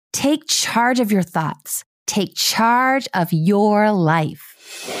Take charge of your thoughts. Take charge of your life.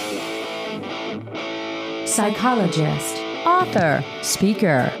 Psychologist, author,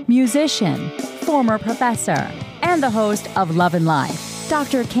 speaker, musician, former professor, and the host of Love and Life,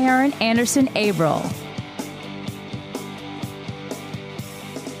 Dr. Karen Anderson Averill.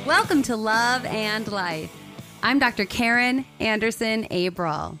 Welcome to Love and Life. I'm Dr. Karen Anderson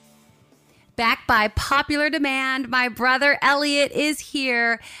Averill. Back by popular demand, my brother Elliot is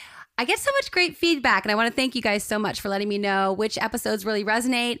here. I get so much great feedback, and I want to thank you guys so much for letting me know which episodes really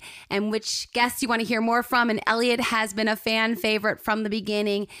resonate and which guests you want to hear more from. And Elliot has been a fan favorite from the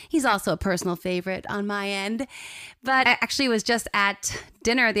beginning. He's also a personal favorite on my end. But I actually was just at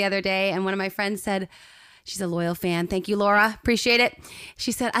dinner the other day, and one of my friends said, she's a loyal fan. Thank you, Laura. Appreciate it.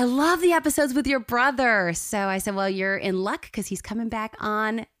 She said, I love the episodes with your brother. So I said, well, you're in luck because he's coming back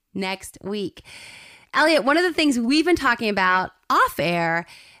on next week. Elliot, one of the things we've been talking about off air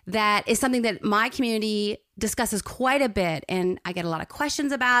that is something that my community discusses quite a bit, and I get a lot of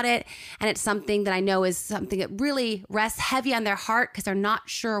questions about it, and it's something that I know is something that really rests heavy on their heart because they're not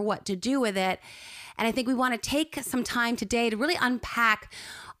sure what to do with it. And I think we want to take some time today to really unpack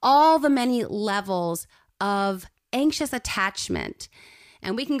all the many levels of anxious attachment.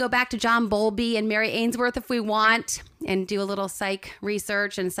 And we can go back to John Bowlby and Mary Ainsworth if we want and do a little psych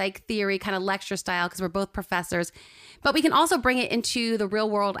research and psych theory kind of lecture style because we're both professors. But we can also bring it into the real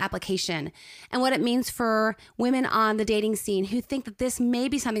world application and what it means for women on the dating scene who think that this may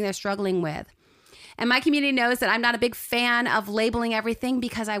be something they're struggling with. And my community knows that I'm not a big fan of labeling everything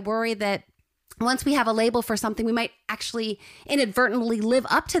because I worry that once we have a label for something, we might actually inadvertently live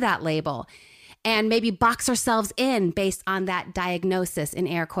up to that label and maybe box ourselves in based on that diagnosis, in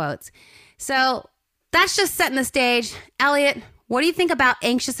air quotes. So that's just setting the stage. Elliot, what do you think about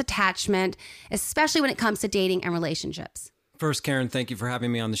anxious attachment, especially when it comes to dating and relationships? First, Karen, thank you for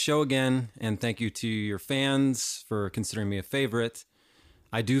having me on the show again, and thank you to your fans for considering me a favorite.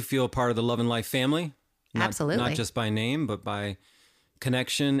 I do feel part of the Love and Life family. Absolutely. Not just by name, but by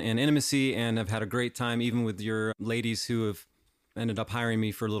connection and intimacy, and I've had a great time even with your ladies who have ended up hiring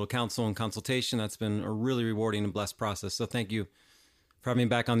me for a little counsel and consultation. That's been a really rewarding and blessed process. So thank you for having me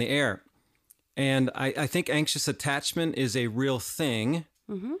back on the air. And I think anxious attachment is a real thing.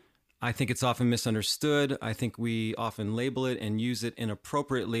 Mm-hmm. I think it's often misunderstood. I think we often label it and use it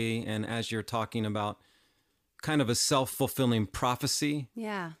inappropriately. And as you're talking about kind of a self-fulfilling prophecy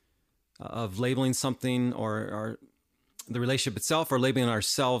of labeling something or the relationship itself, or labeling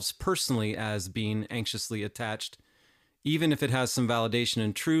ourselves personally as being anxiously attached, even if it has some validation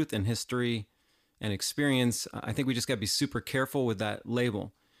and truth and history and experience, I think we just got to be super careful with that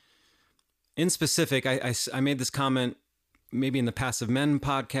label. In specific, I made this comment maybe in the Passive Men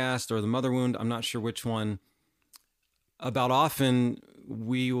podcast or the Mother Wound, I'm not sure which one, about often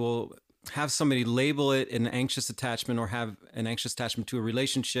we will have somebody label it an anxious attachment or have an anxious attachment to a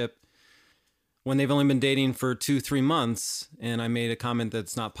relationship when they've only been dating for 2-3 months. And I made a comment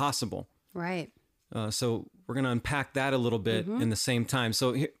that's not possible. Right. So we're going to unpack that a little bit in the same time.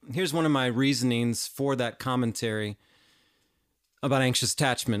 So here's one of my reasonings for that commentary about anxious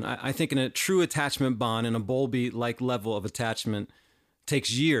attachment. I think in a true attachment bond and a Bowlby-like level of attachment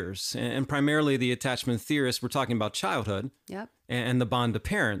takes years. And primarily the attachment theorists, we're talking about childhood and the bond to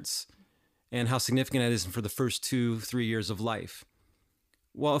parents and how significant that is for the first 2-3 years of life.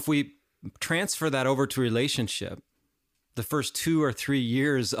 Well, if we transfer that over to a relationship, the first 2 or 3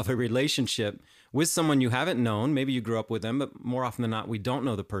 years of a relationship with someone you haven't known, maybe you grew up with them, but more often than not, we don't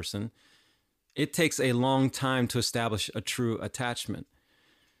know the person. It takes a long time to establish a true attachment.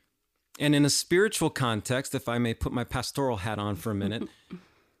 And in a spiritual context, if I may put my pastoral hat on for a minute,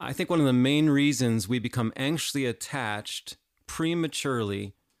 I think one of the main reasons we become anxiously attached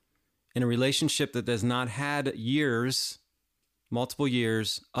prematurely in a relationship that has not had years, multiple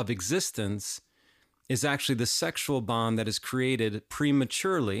years of existence, is actually the sexual bond that is created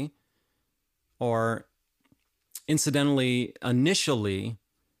prematurely or incidentally, initially,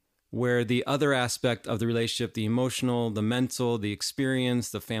 where the other aspect of the relationship, the emotional, the mental, the experience,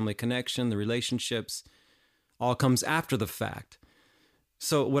 the family connection, the relationships, all comes after the fact.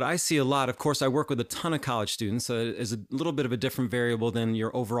 So what I see a lot, of course, I work with a ton of college students, so it is a little bit of a different variable than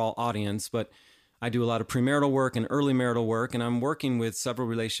your overall audience, but I do a lot of premarital work and early marital work, and I'm working with several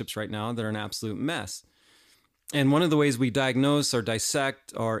relationships right now that are an absolute mess. And one of the ways we diagnose or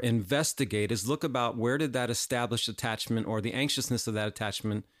dissect or investigate is look about where did that established attachment or the anxiousness of that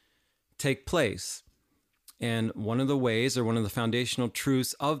attachment take place. And one of the ways or one of the foundational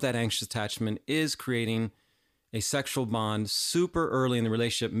truths of that anxious attachment is creating a sexual bond super early in the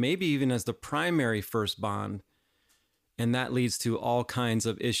relationship, maybe even as the primary first bond. And that leads to all kinds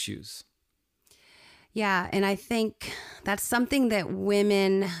of issues. Yeah, and I think that's something that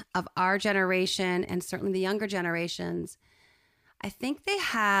women of our generation and certainly the younger generations, I think they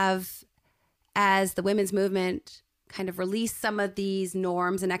have, as the women's movement kind of released some of these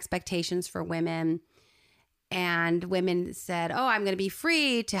norms and expectations for women, and women said, oh, I'm going to be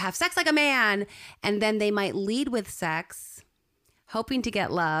free to have sex like a man. And then they might lead with sex, hoping to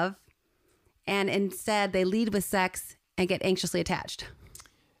get love. And instead they lead with sex and get anxiously attached.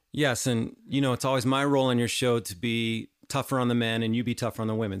 Yes. And, it's always my role on your show to be tougher on the men and you be tougher on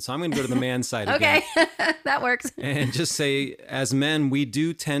the women. So I'm going to go to the man side again. Okay, that works. And just say, as men, we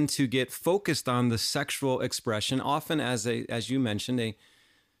do tend to get focused on the sexual expression, often as you mentioned, a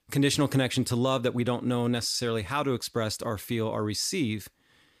conditional connection to love that we don't know necessarily how to express or feel or receive.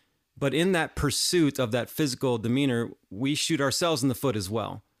 But in that pursuit of that physical demeanor, we shoot ourselves in the foot as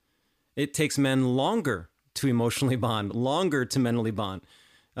well. It takes men longer to emotionally bond, longer to mentally bond.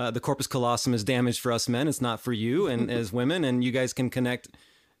 The corpus callosum is damaged for us men. It's not for you and as women, and you guys can connect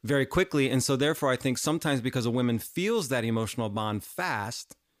very quickly. And so therefore, I think sometimes because a woman feels that emotional bond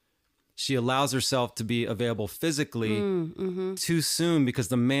fast, she allows herself to be available physically too soon because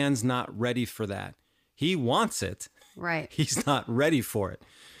the man's not ready for that. He wants it. Right. He's not ready for it.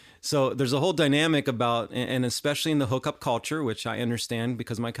 So there's a whole dynamic about, and especially in the hookup culture, which I understand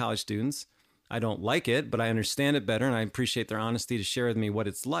because my college students, I don't like it, but I understand it better and I appreciate their honesty to share with me what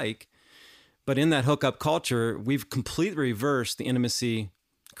it's like. But in that hookup culture, we've completely reversed the intimacy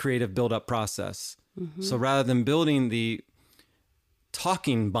creative build-up process. So rather than building the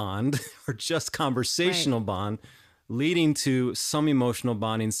talking bond or just conversational bond, leading to some emotional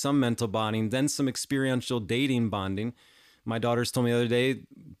bonding, some mental bonding, then some experiential dating bonding. My daughters told me the other day,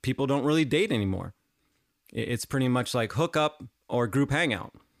 people don't really date anymore. It's pretty much like hookup or group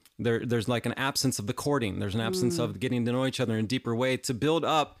hangout. There's like an absence of the courting. There's an absence of getting to know each other in a deeper way to build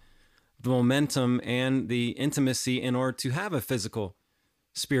up the momentum and the intimacy in order to have a physical,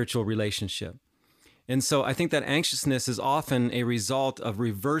 spiritual relationship. And so I think that anxiousness is often a result of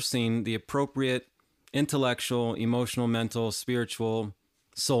reversing the appropriate intellectual, emotional, mental, spiritual,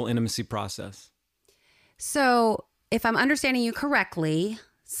 soul intimacy process. So if I'm understanding you correctly,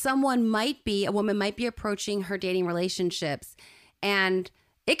 a woman might be approaching her dating relationships, and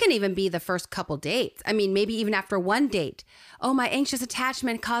it can even be the first couple dates. I mean, maybe even after one date. Oh, my anxious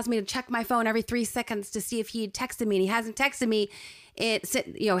attachment caused me to check my phone every 3 seconds to see if he had texted me, and he hasn't texted me.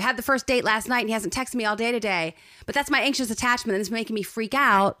 Had the first date last night and he hasn't texted me all day today. But that's my anxious attachment and it's making me freak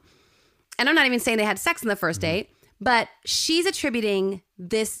out. And I'm not even saying they had sex on the first date, but she's attributing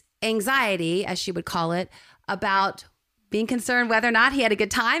this anxiety, as she would call it, about being concerned whether or not he had a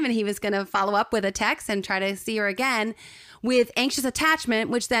good time and he was going to follow up with a text and try to see her again, with anxious attachment,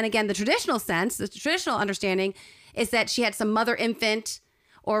 which then again, the traditional understanding is that she had some mother-infant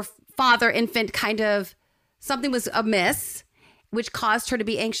or father-infant kind of something was amiss, which caused her to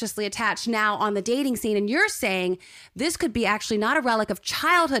be anxiously attached now on the dating scene. And you're saying this could be actually not a relic of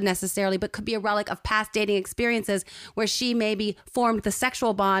childhood necessarily, but could be a relic of past dating experiences where she maybe formed the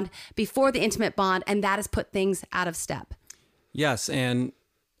sexual bond before the intimate bond, and that has put things out of step. Yes, and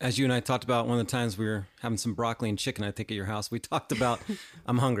as you and I talked about one of the times we were having some broccoli and chicken, I think, at your house, we talked about,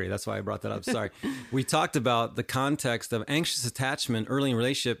 I'm hungry, that's why I brought that up, sorry. We talked about the context of anxious attachment early in a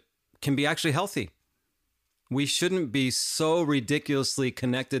relationship can be actually healthy. We shouldn't be so ridiculously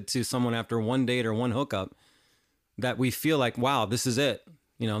connected to someone after one date or one hookup that we feel like, wow, this is it.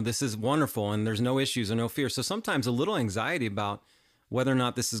 This is wonderful and there's no issues or no fear. So sometimes a little anxiety about whether or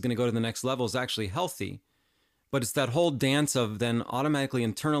not this is going to go to the next level is actually healthy. But it's that whole dance of then automatically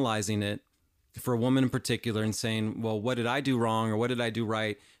internalizing it for a woman in particular and saying, well, what did I do wrong or what did I do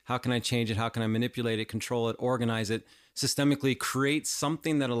right? How can I change it? How can I manipulate it, control it, organize it, systemically create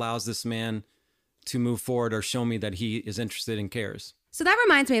something that allows this man to move forward or show me that he is interested and cares? So that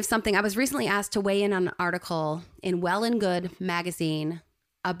reminds me of something. I was recently asked to weigh in on an article in Well and Good magazine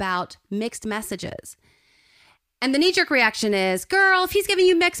about mixed messages. And the knee-jerk reaction is, girl, if he's giving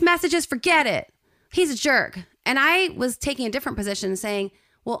you mixed messages, forget it. He's a jerk. And I was taking a different position saying,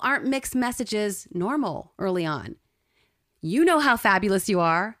 well, aren't mixed messages normal early on? You know how fabulous you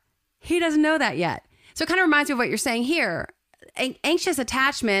are. He doesn't know that yet. So it kind of reminds me of what you're saying here. Anxious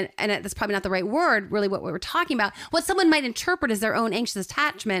attachment, and that's probably not the right word, really what we were talking about, what someone might interpret as their own anxious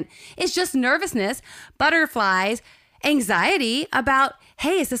attachment is just nervousness, butterflies, anxiety about,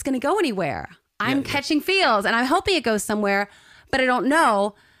 hey, is this going to go anywhere? I'm catching feels and I'm hoping it goes somewhere, but I don't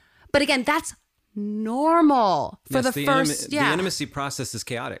know. But again, that's normal for the first. The intimacy process is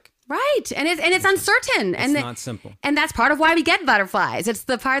chaotic. Right. And it's uncertain. It's not simple. And that's part of why we get butterflies. It's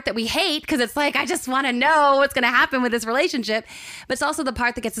the part that we hate because it's like, I just want to know what's going to happen with this relationship. But it's also the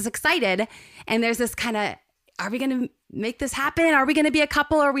part that gets us excited. And there's this kind of, are we going to make this happen? Are we going to be a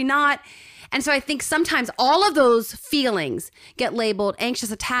couple? Or are we not? And so I think sometimes all of those feelings get labeled anxious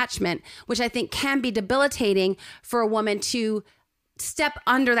attachment, which I think can be debilitating for a woman to step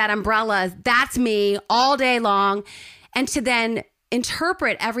under that umbrella. That's me all day long. And to then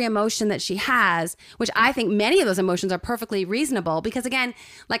interpret every emotion that she has, which I think many of those emotions are perfectly reasonable. Because again,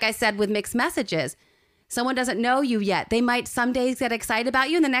 like I said, with mixed messages, someone doesn't know you yet. They might some days get excited about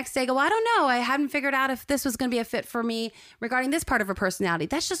you and the next day go, well, I don't know. I hadn't figured out if this was going to be a fit for me regarding this part of her personality.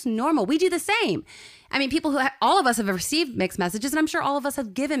 That's just normal. We do the same. I mean, all of us have received mixed messages, and I'm sure all of us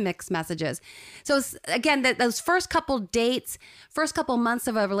have given mixed messages. So again, those first couple dates, first couple months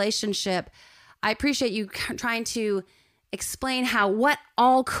of a relationship, I appreciate you trying to explain what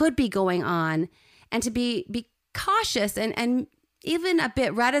all could be going on, and to be cautious and even a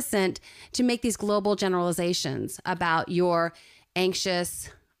bit reticent to make these global generalizations about your anxious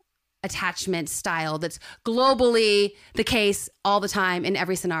attachment style that's globally the case all the time in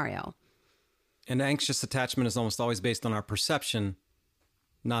every scenario. And anxious attachment is almost always based on our perception,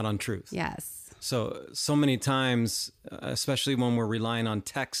 not on truth. Yes. So many times, especially when we're relying on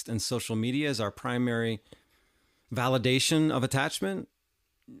text and social media as our primary validation of attachment,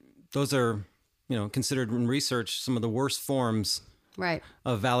 those are, considered in research some of the worst forms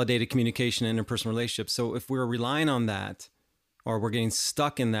of validated communication in interpersonal relationships. So if we're relying on that, or we're getting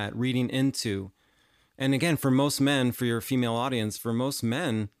stuck in that, reading into, and again, for most men, for your female audience, for most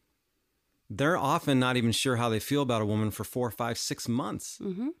men, they're often not even sure how they feel about a woman for 4, 5, 6 months.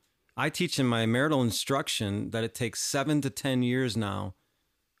 Mm-hmm. I teach in my marital instruction that it takes 7 to 10 years now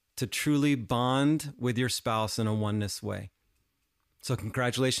to truly bond with your spouse in a oneness way. So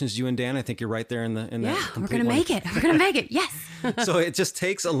congratulations, you and Dan. I think you're right there in that. We're going to make it. We're going to make it. Yes. So it just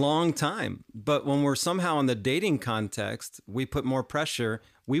takes a long time. But when we're somehow in the dating context, we put more pressure.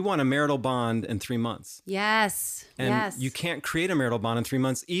 We want a marital bond in 3 months. Yes. And you can't create a marital bond in 3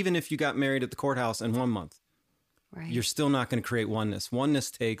 months, even if you got married at the courthouse in 1 month. Right. You're still not going to create oneness. Oneness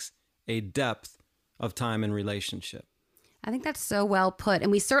takes a depth of time in relationship. I think that's so well put.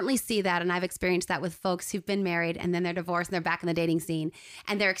 And we certainly see that. And I've experienced that with folks who've been married and then they're divorced and they're back in the dating scene.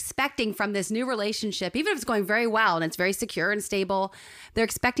 And they're expecting from this new relationship, even if it's going very well and it's very secure and stable, they're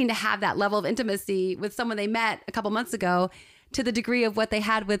expecting to have that level of intimacy with someone they met a couple months ago to the degree of what they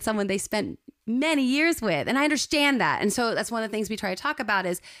had with someone they spent many years with. And I understand that. And so that's one of the things we try to talk about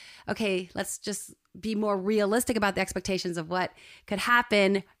is, okay, let's just be more realistic about the expectations of what could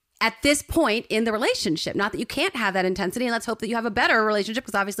happen at this point in the relationship. Not that you can't have that intensity, and let's hope that you have a better relationship,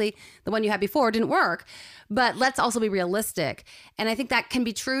 because obviously the one you had before didn't work. But let's also be realistic. And I think that can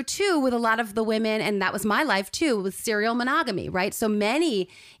be true too with a lot of the women, and that was my life too, with serial monogamy, right? So many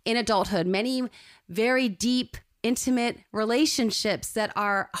in adulthood, many very deep, intimate relationships that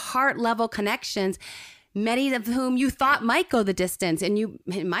are heart level connections, many of whom you thought might go the distance. And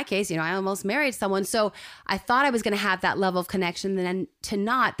in my case, I almost married someone. So I thought I was going to have that level of connection, and then to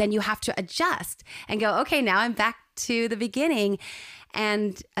not, then you have to adjust and go, okay, now I'm back to the beginning.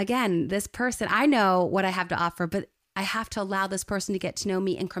 And again, this person, I know what I have to offer, but I have to allow this person to get to know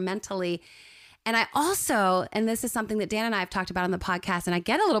me incrementally. And I also, and this is something that Dan and I have talked about on the podcast, and I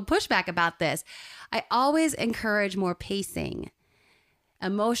get a little pushback about this, I always encourage more pacing.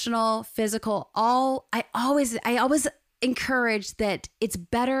 Emotional, physical, I always encourage that it's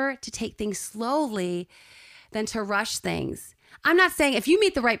better to take things slowly than to rush things. I'm not saying if you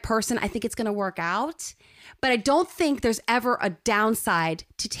meet the right person, I think it's going to work out, but I don't think there's ever a downside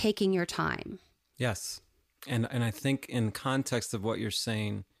to taking your time. Yes. And I think in context of what you're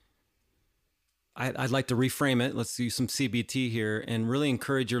saying, I'd like to reframe it. Let's use some CBT here and really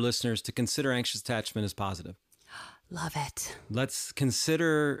encourage your listeners to consider anxious attachment as positive. Love it. Let's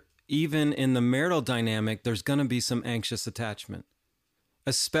consider, even in the marital dynamic, there's going to be some anxious attachment,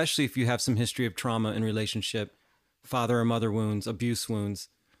 especially if you have some history of trauma in relationship, father or mother wounds, abuse wounds.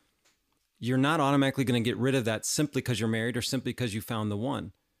 You're not automatically going to get rid of that simply because you're married or simply because you found the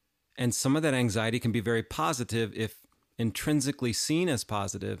one. And some of that anxiety can be very positive if intrinsically seen as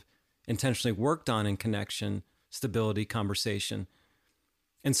positive, intentionally worked on in connection, stability, conversation.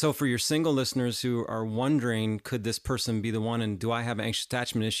 And so for your single listeners who are wondering, could this person be the one? And do I have anxious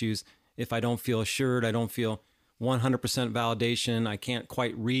attachment issues if I don't feel assured? I don't feel 100% validation. I can't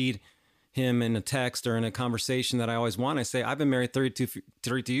quite read him in a text or in a conversation that I always want. I say, I've been married 32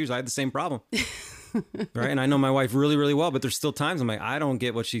 years. I had the same problem. Right. And I know my wife really, really well, but there's still times I'm like, I don't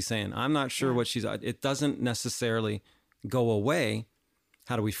get what she's saying. I'm not sure what it doesn't necessarily go away.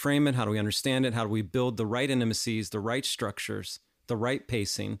 How do we frame it? How do we understand it? How do we build the right intimacies, the right structures, the right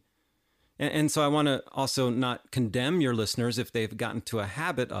pacing? And so I want to also not condemn your listeners if they've gotten to a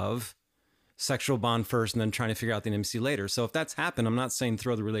habit of sexual bond first and then trying to figure out the intimacy later. So if that's happened, I'm not saying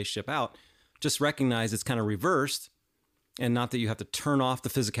throw the relationship out. Just recognize it's kind of reversed, and not that you have to turn off the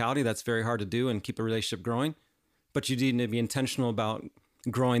physicality. That's very hard to do and keep a relationship growing. But you need to be intentional about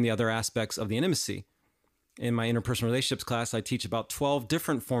growing the other aspects of the intimacy. In my interpersonal relationships class, I teach about 12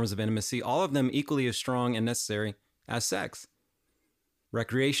 different forms of intimacy, all of them equally as strong and necessary as sex.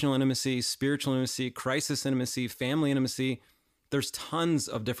 Recreational intimacy, spiritual intimacy, crisis intimacy, family intimacy. There's tons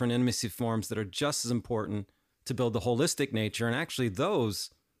of different intimacy forms that are just as important to build the holistic nature. And actually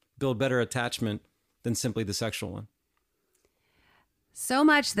those build better attachment than simply the sexual one. So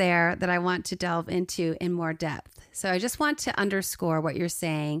much there that I want to delve into in more depth. So I just want to underscore what you're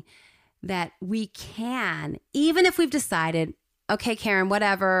saying, that we can, even if we've decided, okay, Karen,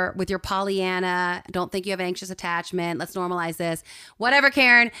 whatever, with your Pollyanna, don't think you have anxious attachment. Let's normalize this. Whatever,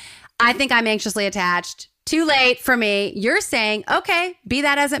 Karen, I think I'm anxiously attached. Too late for me. You're saying, okay, be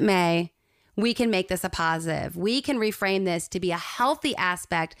that as it may, we can make this a positive. We can reframe this to be a healthy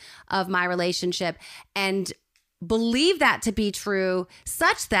aspect of my relationship and believe that to be true,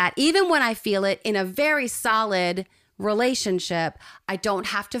 such that even when I feel it in a very solid relationship, I don't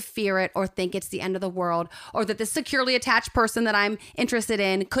have to fear it or think it's the end of the world, or that this securely attached person that I'm interested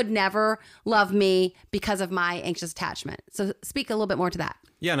in could never love me because of my anxious attachment. So speak a little bit more to that.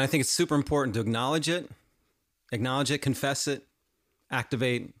 Yeah, and I think it's super important to acknowledge it, confess it,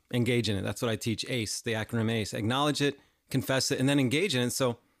 activate, engage in it. That's what I teach, ACE, the acronym ACE. Acknowledge it, confess it, and then engage in it.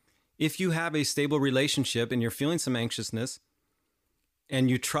 So if you have a stable relationship and you're feeling some anxiousness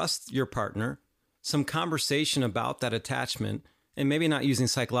and you trust your partner, some conversation about that attachment, and maybe not using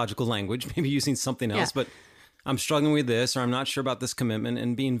psychological language, maybe using something else, but I'm struggling with this, or I'm not sure about this commitment,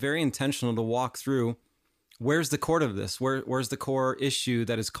 and being very intentional to walk through where's the core of this? Where's the core issue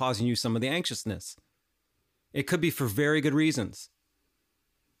that is causing you some of the anxiousness? It could be for very good reasons.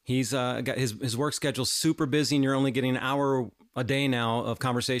 He's got his work schedule super busy, and you're only getting an hour a day now of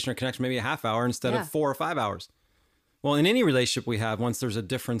conversation or connection, maybe a half hour instead of 4 or 5 hours. Well, in any relationship we have, once there's a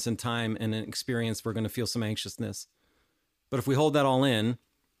difference in time and an experience, we're going to feel some anxiousness. But if we hold that all in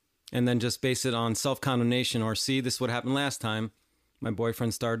and then just base it on self-condemnation, or see, this is what happened last time, my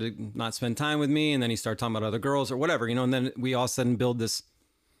boyfriend started to not spend time with me, and then he started talking about other girls or whatever, and then we all of a sudden build this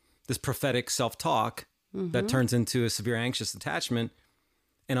prophetic self-talk that turns into a severe anxious attachment.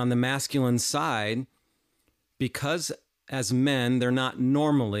 And on the masculine side, because as men, they're not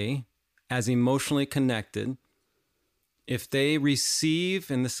normally as emotionally connected, if they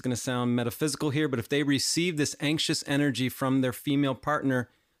receive, and this is going to sound metaphysical here, but if they receive this anxious energy from their female partner,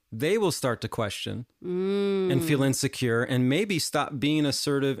 they will start to question and feel insecure, and maybe stop being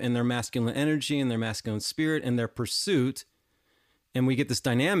assertive in their masculine energy and their masculine spirit and their pursuit. And we get this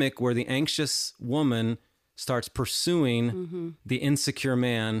dynamic where the anxious woman starts pursuing the insecure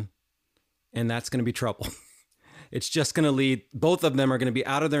man, and that's going to be trouble. It's just going to lead, both of them are going to be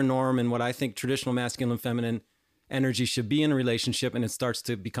out of their norm and what I think traditional masculine and feminine energy should be in a relationship, and it starts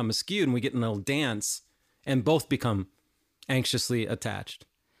to become askewed, and we get in a little dance, and both become anxiously attached.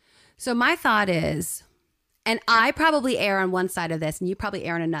 So my thought is, and I probably err on one side of this, and you probably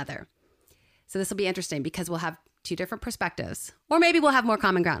err on another. So this will be interesting because we'll have two different perspectives, or maybe we'll have more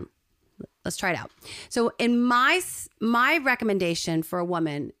common ground. Let's try it out. So in my recommendation for a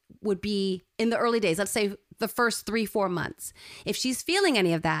woman would be, in the early days, let's say the first 3-4 months, if she's feeling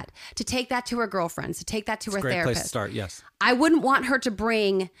any of that, to take that to her girlfriends, to take that to her therapist. Great place to start, yes. I wouldn't want her to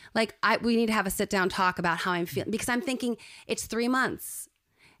bring, we need to have a sit down talk about how I'm feeling, because I'm thinking it's 3 months.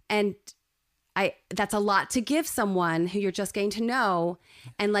 And that's a lot to give someone who you're just getting to know.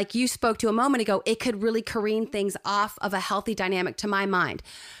 And like you spoke to a moment ago, it could really careen things off of a healthy dynamic, to my mind.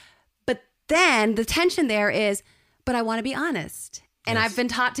 But then the tension there is, but I want to be honest. And yes. I've been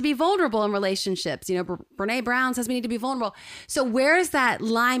taught to be vulnerable in relationships. Brene Brown says we need to be vulnerable. So where's that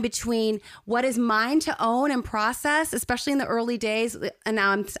line between what is mine to own and process, especially in the early days? And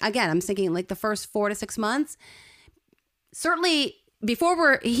now I'm thinking like the first 4 to 6 months. Certainly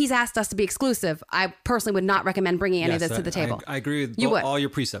before he's asked us to be exclusive, I personally would not recommend bringing any of this to the table. I agree with all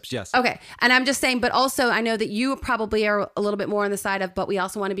your precepts, yes. Okay. And I'm just saying, but also I know that you probably are a little bit more on the side of, but we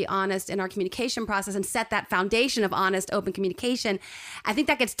also want to be honest in our communication process and set that foundation of honest, open communication. I think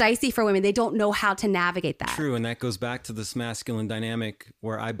that gets dicey for women. They don't know how to navigate that. True. And that goes back to this masculine dynamic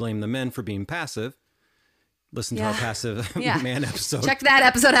where I blame the men for being passive. Listen to our passive man episode. Check that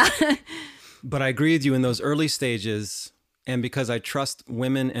episode out. But I agree with you in those early stages. And because I trust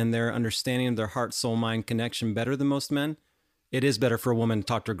women and their understanding of their heart, soul, mind connection better than most men, it is better for a woman to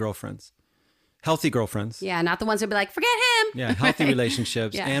talk to her girlfriends. Healthy girlfriends. Yeah, not the ones who'd be like, forget him. Yeah, healthy Right.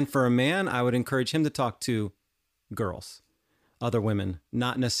 relationships. Yeah. And for a man, I would encourage him to talk to girls, other women,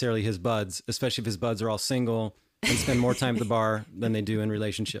 not necessarily his buds, especially if his buds are all single and spend more time at the bar than they do in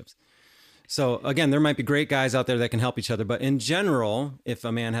relationships. So again, there might be great guys out there that can help each other. But in general, if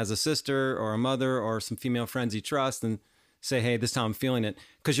a man has a sister or a mother or some female friends he trusts, and say, hey, this is how I'm feeling it.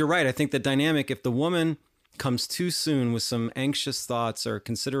 Because you're right. I think the dynamic, if the woman comes too soon with some anxious thoughts or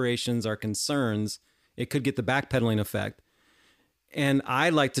considerations or concerns, it could get the backpedaling effect. And I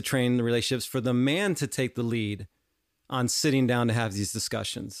like to train the relationships for the man to take the lead on sitting down to have these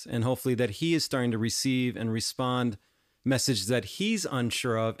discussions. And hopefully that he is starting to receive and respond messages that he's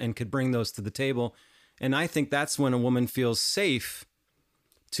unsure of and could bring those to the table. And I think that's when a woman feels safe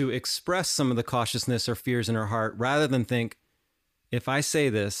to express some of the cautiousness or fears in her heart, rather than think, if I say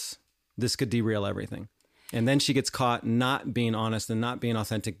this, this could derail everything. And then she gets caught not being honest and not being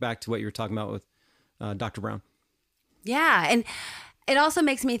authentic, back to what you were talking about with Dr. Brown. Yeah. And it also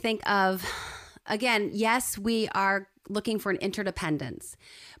makes me think of, again, yes, we are looking for an interdependence.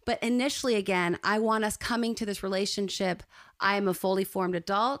 But initially, again, I want us coming to this relationship. I am a fully formed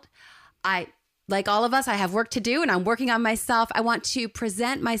adult. Like all of us, I have work to do and I'm working on myself. I want to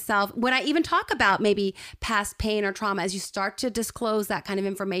present myself. When I even talk about maybe past pain or trauma, as you start to disclose that kind of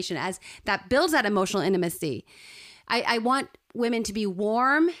information, as that builds that emotional intimacy, I want women to be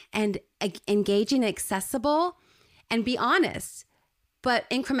warm and engaging and accessible and be honest, but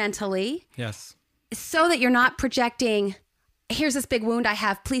incrementally. Yes. So that you're not projecting, here's this big wound I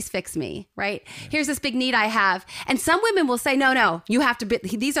have, please fix me, right? Yes. Here's this big need I have. And some women will say, no, you have to be,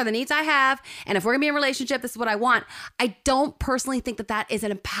 these are the needs I have. And if we're gonna be in a relationship, this is what I want. I don't personally think that that is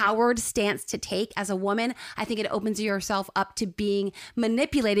an empowered stance to take as a woman. I think it opens yourself up to being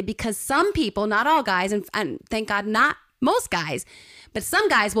manipulated, because some people, not all guys, and thank God not most guys, but some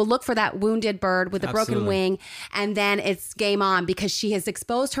guys will look for that wounded bird with a broken wing, and then it's game on because she has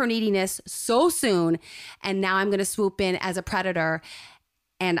exposed her neediness so soon, and now I'm going to swoop in as a predator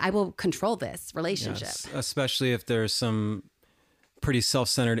and I will control this relationship. Yes, especially if there's some pretty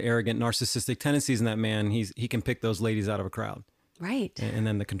self-centered, arrogant, narcissistic tendencies in that man. He can pick those ladies out of a crowd. Right. And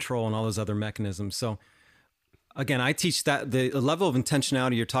then the control and all those other mechanisms. So again, I teach that the level of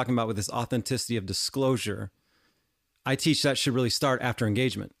intentionality you're talking about with this authenticity of disclosure, I teach that should really start after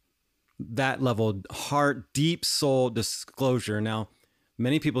engagement. That level, heart, deep soul disclosure. Now,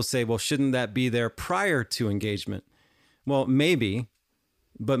 many people say, well, shouldn't that be there prior to engagement? Well, maybe,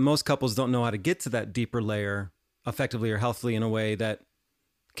 but most couples don't know how to get to that deeper layer effectively or healthily in a way that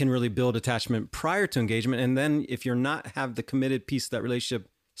can really build attachment prior to engagement. And then if you're not have the committed piece of that relationship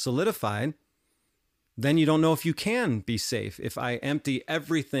solidified, then you don't know if you can be safe. If I empty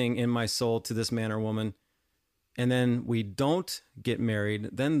everything in my soul to this man or woman, and then we don't get married,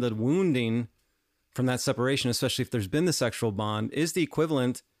 then the wounding from that separation, especially if there's been the sexual bond, is the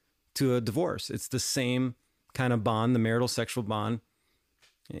equivalent to a divorce. It's the same kind of bond, the marital sexual bond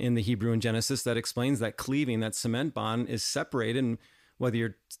in the Hebrew in Genesis, that explains that cleaving, that cement bond is separated. And whether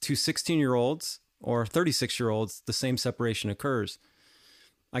you're two 16-year-olds or 36-year-olds, the same separation occurs.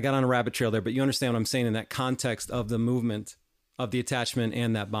 I got on a rabbit trail there, but you understand what I'm saying in that context of the movement of the attachment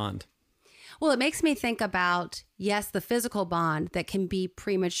and that bond. Well, it makes me think about, yes, the physical bond that can be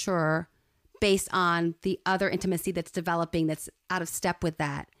premature based on the other intimacy that's developing that's out of step with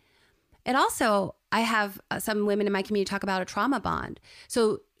that. And also, I have some women in my community talk about a trauma bond.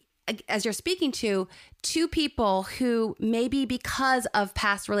 So as you're speaking to two people who maybe because of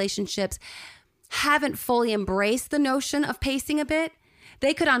past relationships haven't fully embraced the notion of pacing a bit,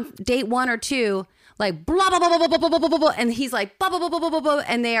 they could on date 1 or 2, like blah, blah, blah, blah, blah, blah, blah, blah, blah, and he's like blah, blah, blah, blah, blah, blah, blah,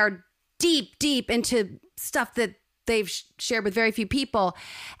 and they are deep into stuff that they've shared with very few people.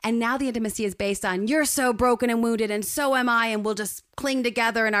 And now the intimacy is based on, you're so broken and wounded and so am I, and we'll just cling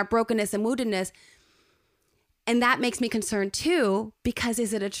together in our brokenness and woundedness. And that makes me concerned too, because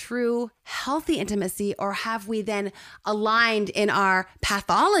is it a true healthy intimacy, or have we then aligned in our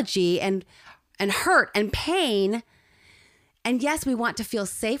pathology and hurt and pain? And yes, we want to feel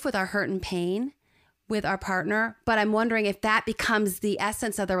safe with our hurt and pain with our partner, but I'm wondering if that becomes the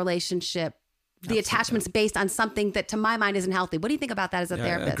essence of the relationship. The attachment's based on something that to my mind isn't healthy. What do you think about that as a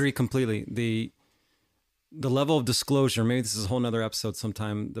therapist? I agree completely. The level of disclosure, maybe this is a whole nother episode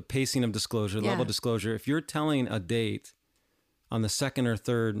sometime, the pacing of disclosure, level of disclosure. If you're telling a date on the second or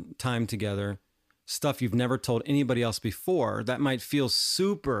third time together, stuff you've never told anybody else before, that might feel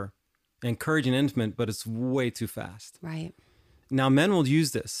super encouraging and intimate, but it's way too fast. Right. Now, men will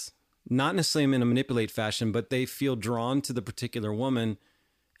use this, not necessarily in a manipulate fashion, but they feel drawn to the particular woman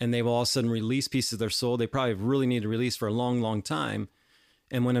and they will all of a sudden release pieces of their soul they probably really need to release for a long, long time.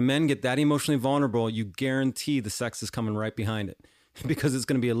 And when a men get that emotionally vulnerable, you guarantee the sex is coming right behind it because it's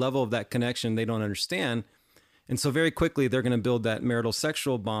going to be a level of that connection they don't understand. And so very quickly, they're going to build that marital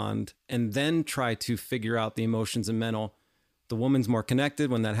sexual bond and then try to figure out the emotions and mental. The woman's more connected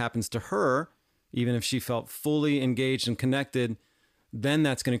when that happens to her, even if she felt fully engaged and connected, then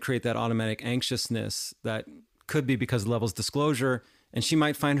that's going to create that automatic anxiousness that could be because of levels disclosure. And she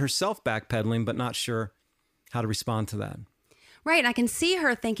might find herself backpedaling, but not sure how to respond to that. Right. And I can see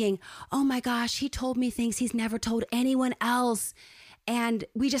her thinking, oh my gosh, he told me things he's never told anyone else. And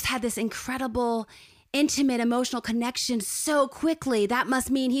we just had this incredible, intimate, emotional connection so quickly. That must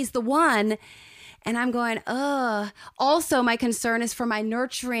mean he's the one. And I'm going, ugh. Also, my concern is for my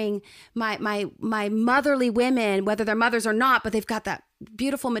nurturing, my motherly women, whether they're mothers or not, but they've got that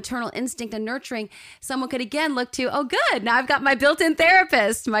beautiful maternal instinct and nurturing. Someone could again look to, oh, good. Now I've got my built-in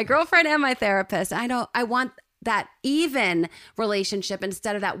therapist, my girlfriend and my therapist. I want that even relationship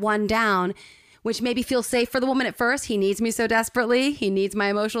instead of that one down, which maybe feels safe for the woman at first. He needs me so desperately. He needs my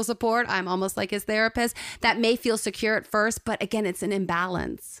emotional support. I'm almost like his therapist. That may feel secure at first, but again, it's an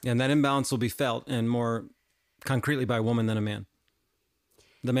imbalance. And that imbalance will be felt and more concretely by a woman than a man.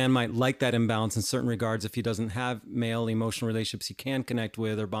 The man might like that imbalance in certain regards. If he doesn't have male emotional relationships he can connect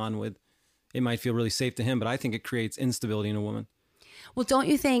with or bond with, it might feel really safe to him, but I think it creates instability in a woman. Well, don't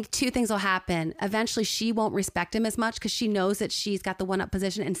you think two things will happen? Eventually, she won't respect him as much because she knows that she's got the one-up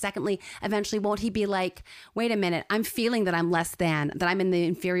position. And secondly, eventually, won't he be like, wait a minute, I'm feeling that I'm less than, that I'm in the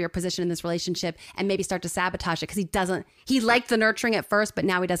inferior position in this relationship, and maybe start to sabotage it because he liked the nurturing at first, but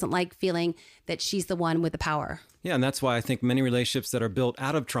now he doesn't like feeling that she's the one with the power. Yeah, and that's why I think many relationships that are built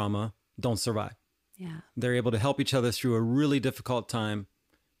out of trauma don't survive. Yeah. They're able to help each other through a really difficult time,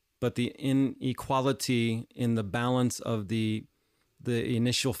 but the inequality in the balance of the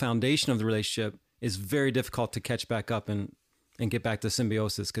initial foundation of the relationship is very difficult to catch back up and get back to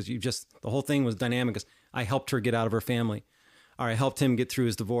symbiosis because the whole thing was dynamic. I helped her get out of her family, or I helped him get through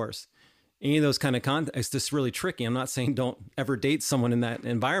his divorce. Any of those kind of contexts, it's just really tricky. I'm not saying don't ever date someone in that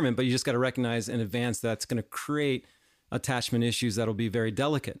environment, but you just got to recognize in advance that's going to create attachment issues that'll be very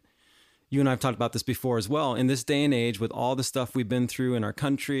delicate. You and I have talked about this before as well. In this day and age, with all the stuff we've been through in our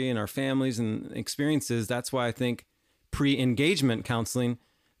country and our families and experiences, that's why I think pre-engagement counseling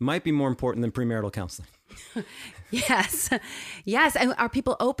might be more important than premarital counseling. Yes. And are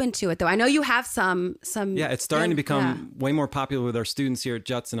people open to it though? I know you have some. Yeah, it's starting to become way more popular with our students here at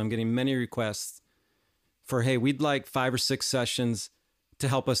Judson. I'm getting many requests for, hey, we'd like 5 or 6 sessions to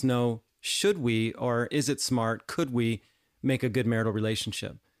help us know, should we, or is it smart? Could we make a good marital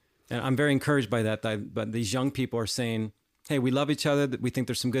relationship? And I'm very encouraged by that. But these young people are saying, hey, we love each other. We think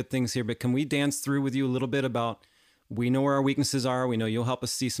there's some good things here, but can we dance through with you a little bit about, we know where our weaknesses are. We know you'll help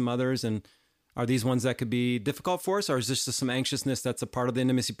us see some others. And are these ones that could be difficult for us? Or is this just some anxiousness that's a part of the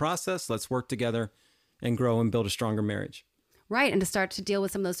intimacy process? Let's work together and grow and build a stronger marriage. Right. And to start to deal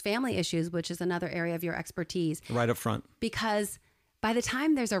with some of those family issues, which is another area of your expertise. Right up front. Because by the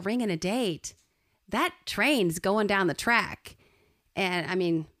time there's a ring and a date, that train's going down the track. And I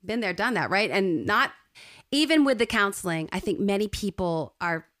mean, been there, done that, right? And not even with the counseling, I think many people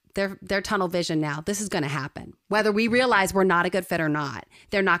are their tunnel vision now. This is going to happen. Whether we realize we're not a good fit or not,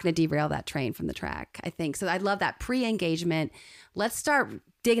 they're not going to derail that train from the track, I think. So I love that pre-engagement. Let's start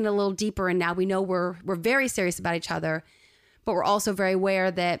digging a little deeper. And now we know we're very serious about each other, but we're also very aware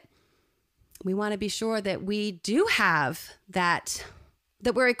that we want to be sure that we do have that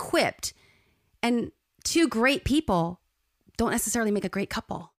we're equipped. And two great people don't necessarily make a great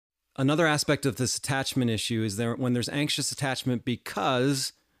couple. Another aspect of this attachment issue is when there's anxious attachment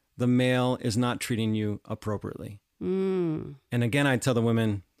because the male is not treating you appropriately. And again, I tell the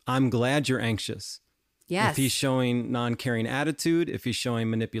women, I'm glad you're anxious. Yes. If he's showing non-caring attitude, if he's showing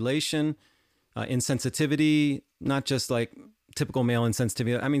manipulation, insensitivity, not just like typical male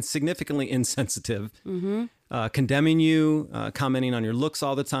insensitivity, I mean, significantly insensitive, condemning you, commenting on your looks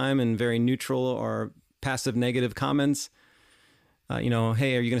all the time and very neutral or passive negative comments. Hey,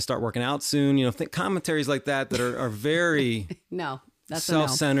 are you going to start working out soon? Commentaries like that are very no, that's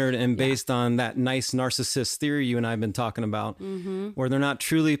self-centered and based on that nice narcissist theory you and I have been talking about, where they're not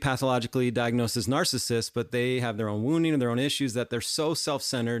truly pathologically diagnosed as narcissists, but they have their own wounding and their own issues that they're so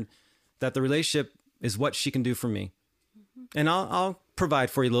self-centered that the relationship is what she can do for me. And I'll provide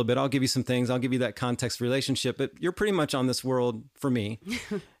for you a little bit. I'll give you some things. I'll give you that context relationship, but you're pretty much on this world for me.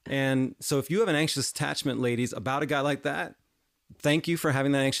 And so if you have an anxious attachment, ladies, about a guy like that, thank you for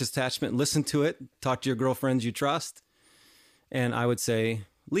having that anxious attachment. Listen to it. Talk to your girlfriends you trust. And I would say,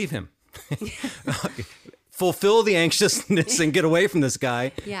 leave him. fulfill the anxiousness and get away from this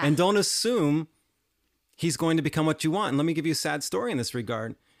guy. Yeah. And don't assume he's going to become what you want. And let me give you a sad story in this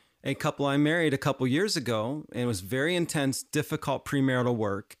regard. A couple I married a couple years ago, and it was very intense, difficult premarital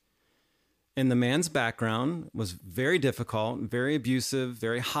work. And the man's background was very difficult, very abusive,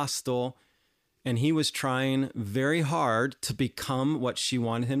 very hostile. And he was trying very hard to become what she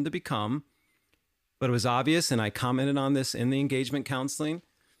wanted him to become. But it was obvious, and I commented on this in the engagement counseling,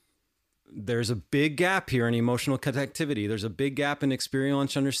 there's a big gap here in emotional connectivity. There's a big gap in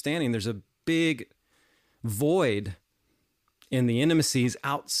experiential understanding. There's a big void in the intimacies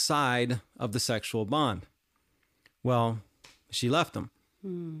outside of the sexual bond. Well, she left him.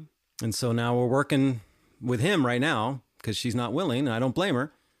 And so now we're working with him right now because she's not willing, and I don't blame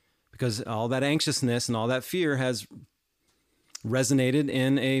her, because all that anxiousness and all that fear has resonated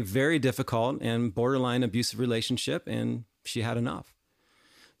in a very difficult and borderline abusive relationship, and she had enough.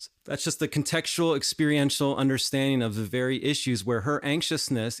 So that's just the contextual, experiential understanding of the very issues where her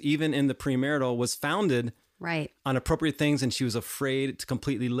anxiousness, even in the premarital, was founded on appropriate things, and she was afraid to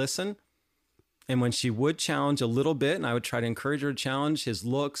completely listen. And when she would challenge a little bit, and I would try to encourage her to challenge his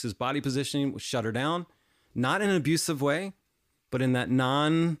looks, his body positioning, would shut her down, not in an abusive way, but in that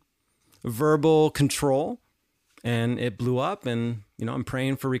non-verbal control. And it blew up, and, you know, I'm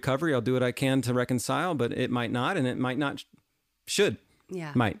praying for recovery. I'll do what I can to reconcile, but it might not, and it might not, should.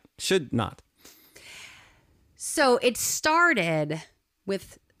 Yeah. Might, should not. So it started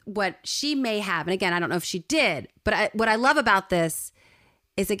with what she may have. And again, I don't know if she did, but what I love about this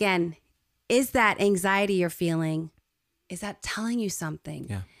is, again, is that anxiety you're feeling, is that telling you something?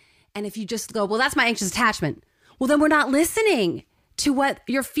 Yeah. And if you just go, well, that's my anxious attachment, well, then we're not listening to what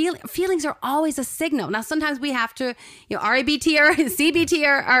your feelings are always a signal. Now, sometimes we have to, RABT or CBT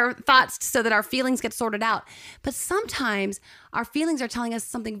our thoughts so that our feelings get sorted out. But sometimes our feelings are telling us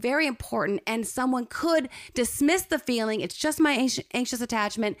something very important, and someone could dismiss the feeling, it's just my anxious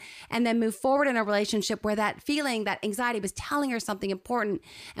attachment, and then move forward in a relationship where that feeling, that anxiety was telling her something important.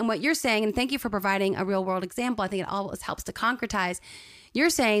 And what you're saying, and thank you for providing a real world example, I think it always helps to concretize.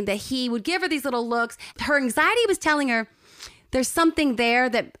 You're saying that he would give her these little looks. Her anxiety was telling her, there's something there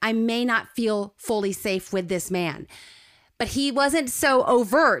that I may not feel fully safe with this man. But he wasn't so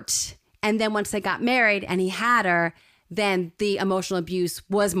overt. And then once they got married and he had her, then the emotional abuse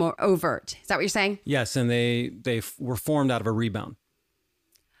was more overt. Is that what you're saying? Yes, and they were formed out of a rebound.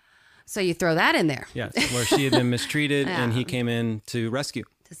 So you throw that in there. Yes, where she had been mistreated and he came in to rescue.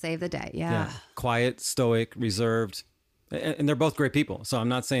 To save the day, yeah. Quiet, stoic, reserved. And they're both great people. So I'm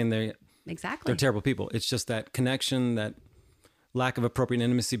not saying they're terrible people. It's just that connection, that lack of appropriate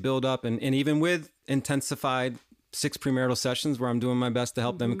intimacy buildup, and even with intensified 6 premarital sessions where I'm doing my best to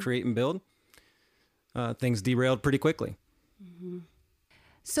help them create and build, things derailed pretty quickly. Mm-hmm.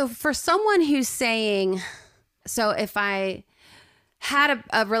 So for someone who's saying, so if I had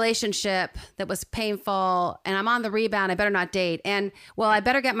a relationship that was painful and I'm on the rebound, I better not date. And, well, I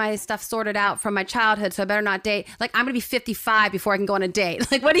better get my stuff sorted out from my childhood, so I better not date. Like, I'm going to be 55 before I can go on a date.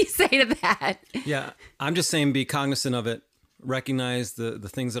 Like, what do you say to that? Yeah, I'm just saying be cognizant of it. Recognize the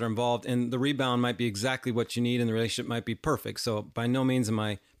things that are involved, and the rebound might be exactly what you need, and the relationship might be perfect. So by no means am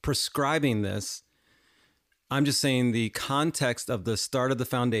I prescribing this. I'm just saying the context of the start of the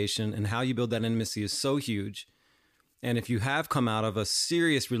foundation and how you build that intimacy is so huge. And if you have come out of a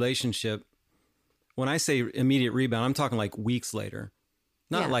serious relationship, when I say immediate rebound, I'm talking like weeks later,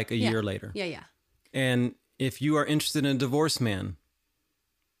 not like a year later. Yeah. And if you are interested in a divorced man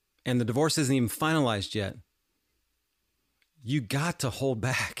and the divorce isn't even finalized yet, you got to hold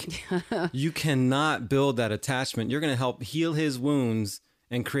back. You cannot build that attachment. You're going to help heal his wounds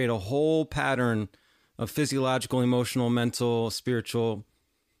and create a whole pattern of physiological, emotional, mental, spiritual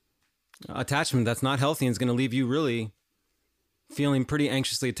attachment that's not healthy and is going to leave you really feeling pretty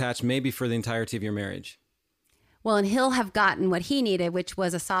anxiously attached, maybe for the entirety of your marriage. Well, and he'll have gotten what he needed, which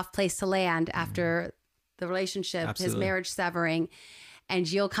was a soft place to land after the relationship, his marriage severing.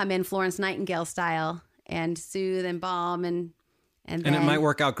 And you'll come in Florence Nightingale style and soothe and balm, and then, it might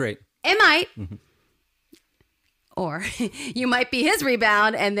work out great. It might. Mm-hmm. Or you might be his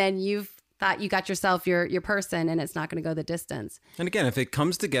rebound, and then you've thought you got yourself your person, and it's not going to go the distance. And again, if it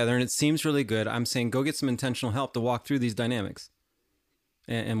comes together and it seems really good, I'm saying go get some intentional help to walk through these dynamics.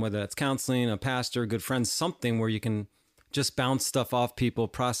 And whether that's counseling, a pastor, good friends, something where you can just bounce stuff off people,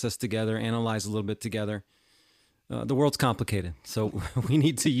 process together, analyze a little bit together. The world's complicated, so we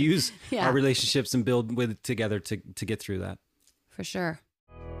need to use our relationships and build with together to get through that. For sure.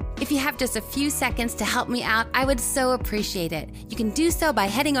 If you have just a few seconds to help me out, I would so appreciate it. You can do so by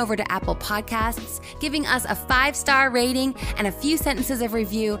heading over to Apple Podcasts, giving us a 5-star rating and a few sentences of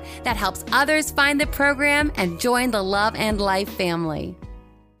review that helps others find the program and join the Love and Life family.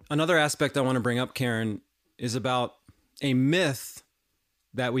 Another aspect I want to bring up, Karen, is about a myth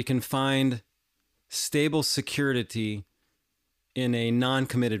that we can find stable security in a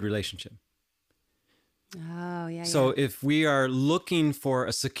non-committed relationship. Oh, yeah. So if we are looking for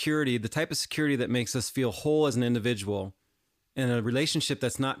a security, the type of security that makes us feel whole as an individual in a relationship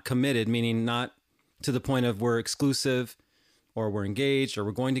that's not committed, meaning not to the point of we're exclusive or we're engaged or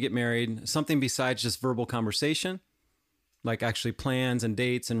we're going to get married, something besides just verbal conversation, like actually plans and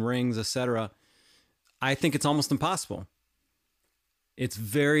dates and rings, etc., I think it's almost impossible. It's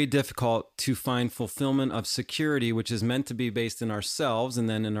very difficult to find fulfillment of security, which is meant to be based in ourselves and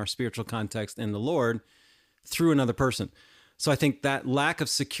then in our spiritual context in the Lord, through another person. So I think that lack of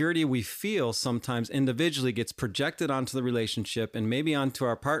security we feel sometimes individually gets projected onto the relationship and maybe onto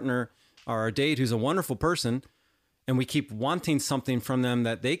our partner or our date, who's a wonderful person, and we keep wanting something from them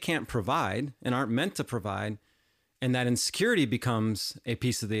that they can't provide and aren't meant to provide, and that insecurity becomes a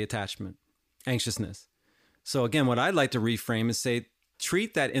piece of the attachment, anxiousness. So again, what I'd like to reframe is say,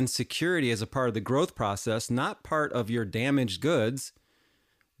 treat that insecurity as a part of the growth process, not part of your damaged goods.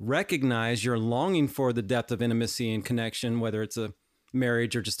 Recognize you're longing for the depth of intimacy and connection, whether it's a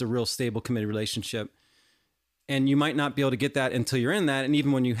marriage or just a real stable, committed relationship. And you might not be able to get that until you're in that. And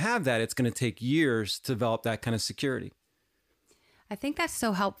even when you have that, it's going to take years to develop that kind of security. I think that's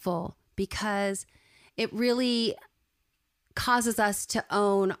so helpful because it really causes us to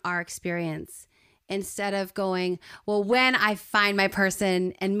own our experience. Instead of going, well, when I find my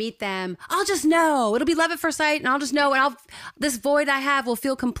person and meet them, I'll just know. It'll be love at first sight, and I'll just know, and this void I have will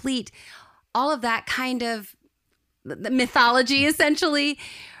feel complete. All of that kind of mythology, essentially,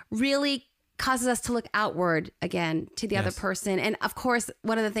 really causes us to look outward again to the other person. And of course,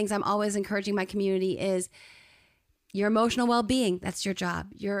 one of the things I'm always encouraging my community is your emotional well-being. That's your job.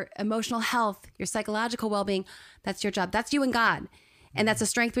 Your emotional health, your psychological well-being, that's your job. That's you and God. And that's a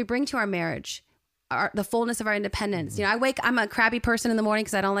strength we bring to our marriage. The fullness of our independence. You know, I'm a crabby person in the morning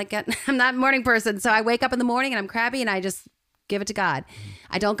because I don't like I'm not a morning person. So I wake up in the morning and I'm crabby and I just give it to God.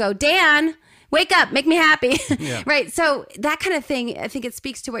 I don't go, Dan, wake up, make me happy. Yeah. Right. So that kind of thing, I think it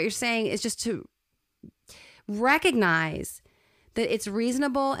speaks to what you're saying, is just to recognize that it's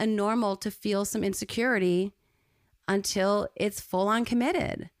reasonable and normal to feel some insecurity until it's full on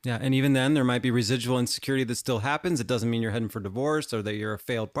committed. Yeah. And even then there might be residual insecurity that still happens. It doesn't mean you're heading for divorce or that you're a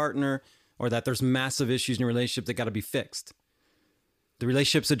failed partner, or that there's massive issues in your relationship that got to be fixed. The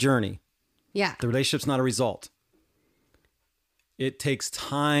relationship's a journey. Yeah. The relationship's not a result. It takes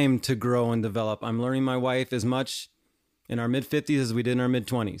time to grow and develop. I'm learning my wife as much in our mid-50s as we did in our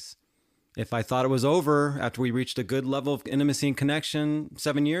mid-20s. If I thought it was over after we reached a good level of intimacy and connection,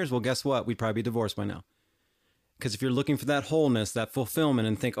 7 years, well, guess what? We'd probably be divorced by now. Because if you're looking for that wholeness, that fulfillment,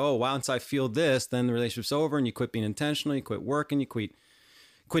 and think, oh, once I feel this, then the relationship's over, and you quit being intentional, you quit working, you quit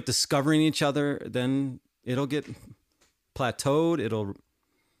discovering each other, then it'll get plateaued, it'll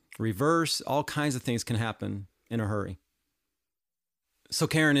reverse, all kinds of things can happen in a hurry. So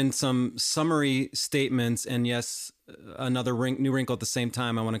Karen, in some summary statements, and yes, another new wrinkle at the same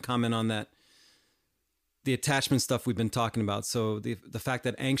time, I want to comment on that, the attachment stuff we've been talking about. So the fact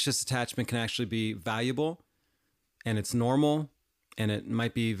that anxious attachment can actually be valuable, and it's normal, and it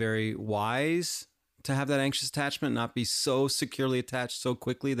might be very wise to have that anxious attachment, not be so securely attached so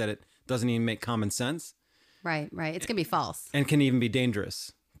quickly that it doesn't even make common sense. Right. It's going to be false. And can even be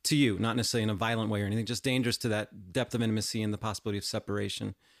dangerous to you, not necessarily in a violent way or anything, just dangerous to that depth of intimacy and the possibility of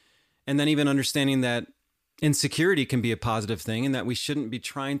separation. And then even understanding that insecurity can be a positive thing, and that we shouldn't be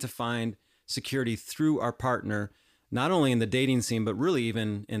trying to find security through our partner, not only in the dating scene, but really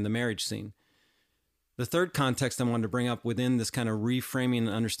even in the marriage scene. The third context I wanted to bring up within this kind of reframing and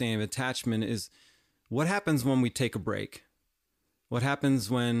understanding of attachment is, what happens when we take a break? What happens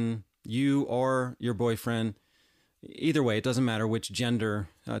when you or your boyfriend, either way, it doesn't matter which gender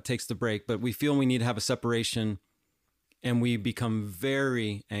takes the break, but we feel we need to have a separation and we become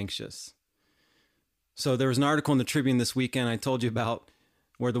very anxious. So there was an article in the Tribune this weekend I told you about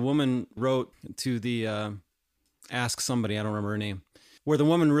where the woman wrote to the Ask Somebody, I don't remember her name, where the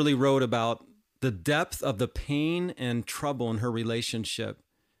woman really wrote about the depth of the pain and trouble in her relationship,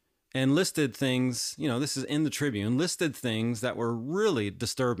 and listed things, this is in the Tribune, listed things that were really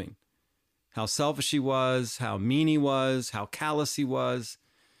disturbing. How selfish he was, how mean he was, how callous he was,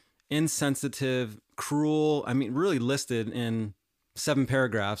 insensitive, cruel. I mean, really listed in 7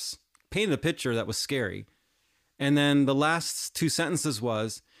 paragraphs, painted a picture that was scary. And then the last 2 sentences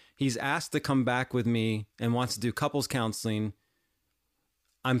was, He's asked to come back with me and wants to do couples counseling.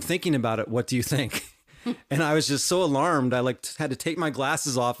 I'm thinking about it. What do you think? And I was just so alarmed. I had to take my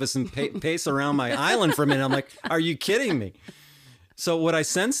glasses off and pace around my island for a minute. I'm like, are you kidding me? So what I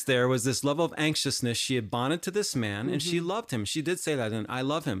sensed there was this level of anxiousness. She had bonded to this man and she loved him. She did say that, and I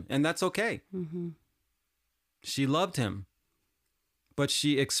love him. And that's okay. She loved him. But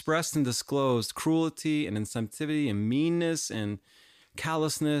she expressed and disclosed cruelty and insensitivity and meanness and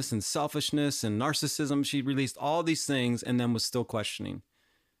callousness and selfishness and narcissism. She released all these things and then was still questioning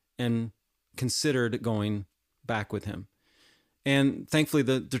and considered going back with him. And thankfully,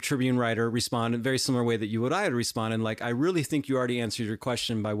 the Tribune writer responded in a very similar way that you and I had responded. Like, I really think you already answered your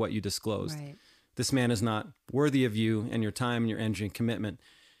question by what you disclosed. Right. This man is not worthy of you and your time and your energy and commitment.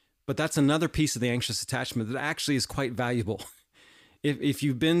 But that's another piece of the anxious attachment that actually is quite valuable. If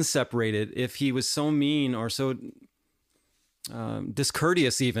you've been separated, if he was so mean or so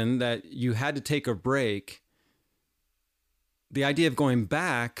discourteous even that you had to take a break, the idea of going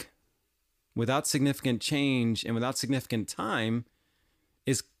back without significant change and without significant time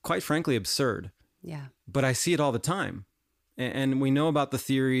is quite frankly absurd. Yeah. But I see it all the time. And we know about the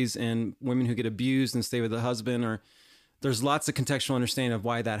theories and women who get abused and stay with the husband, or there's lots of contextual understanding of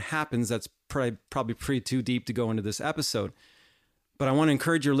why that happens. That's probably pretty too deep to go into this episode. But I want to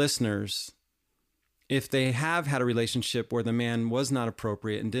encourage your listeners, if they have had a relationship where the man was not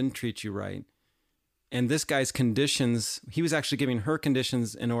appropriate and didn't treat you right, and this guy's conditions, he was actually giving her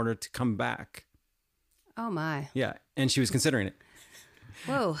conditions in order to come back. Oh, my. Yeah. And she was considering it.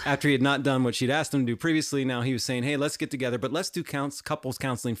 Whoa. After he had not done what she'd asked him to do previously, now he was saying, hey, let's get together, but let's do couples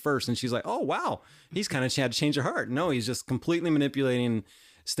counseling first. And she's like, oh, wow. He's kind of had to change her heart. No, he's just completely manipulating,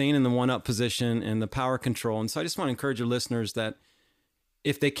 staying in the one-up position and the power control. And so I just want to encourage your listeners that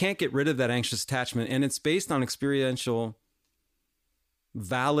if they can't get rid of that anxious attachment, and it's based on experiential,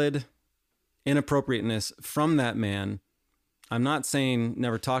 valid inappropriateness from that man, I'm not saying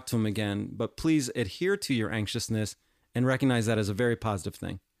never talk to him again, but please adhere to your anxiousness and recognize that as a very positive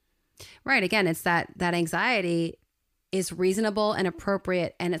thing. Right. Again, it's that anxiety is reasonable and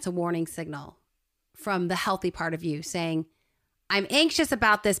appropriate, and it's a warning signal from the healthy part of you saying, I'm anxious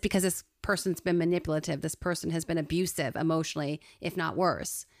about this because this person's been manipulative. This person has been abusive emotionally, if not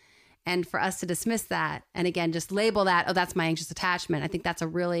worse. And for us to dismiss that and again, just label that, oh, that's my anxious attachment. I think that's a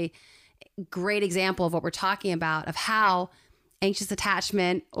really great example of what we're talking about, of how anxious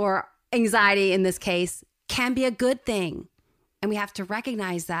attachment, or anxiety in this case, can be a good thing. And we have to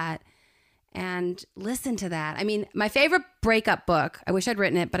recognize that and listen to that. I mean, my favorite breakup book, I wish I'd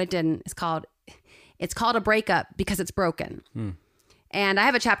written it, but I didn't. It's called A Breakup Because It's Broken. And I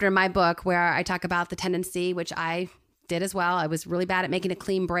have a chapter in my book where I talk about the tendency, which I did as well. I was really bad at making a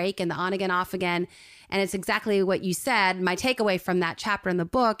clean break and the on again, off again. And it's exactly what you said. My takeaway from that chapter in the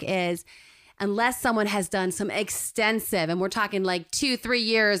book is, unless someone has done some extensive, and we're talking like 2-3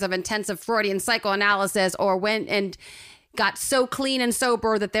 years of intensive Freudian psychoanalysis, or went and got so clean and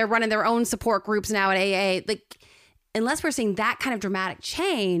sober that they're running their own support groups now at AA, like, unless we're seeing that kind of dramatic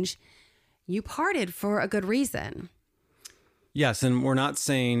change, you parted for a good reason. Yes, and we're not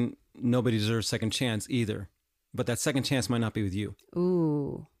saying nobody deserves a second chance either, but that second chance might not be with you.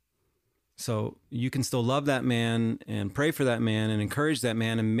 Ooh. So you can still love that man and pray for that man and encourage that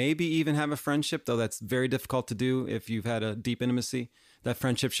man, and maybe even have a friendship, though that's very difficult to do if you've had a deep intimacy. That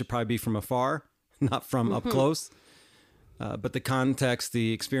friendship should probably be from afar, not from up close. But the context,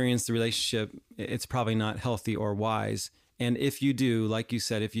 the experience, the relationship, it's probably not healthy or wise. And if you do, like you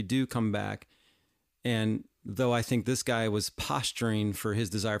said, if you do come back, and though I think this guy was posturing for his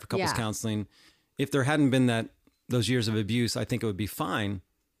desire for couples counseling, if there hadn't been those years of abuse, I think it would be fine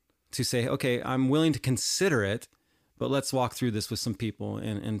to say, okay, I'm willing to consider it, but let's walk through this with some people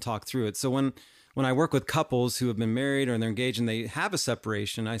and talk through it. So when I work with couples who have been married or they're engaged and they have a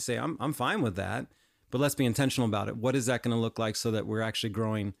separation, I say, I'm fine with that, but let's be intentional about it. What is that going to look like so that we're actually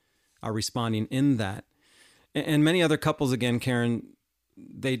growing, are responding in that? And many other couples, again, Karen,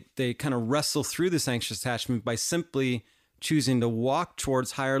 they kind of wrestle through this anxious attachment by simply choosing to walk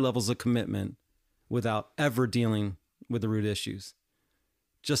towards higher levels of commitment without ever dealing with the root issues.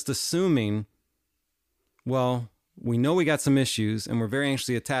 Just assuming, well, we know we got some issues and we're very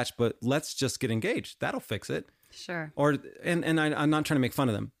anxiously attached, but let's just get engaged. That'll fix it. Sure. Or, and I'm not trying to make fun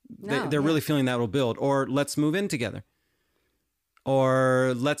of them. They're really feeling that will build. Or let's move in together.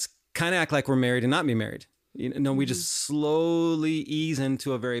 Or let's kind of act like we're married and not be married. We just slowly ease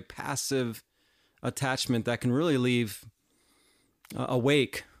into a very passive attachment that can really leave a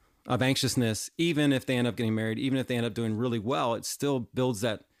wake of anxiousness. Even if they end up getting married, even if they end up doing really well, it still builds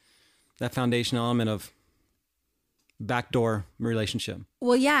that foundation element of backdoor relationship.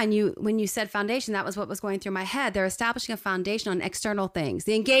 Well, yeah. And when you said foundation, that was what was going through my head. They're establishing a foundation on external things.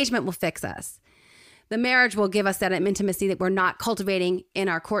 The engagement will fix us. The marriage will give us that intimacy that we're not cultivating in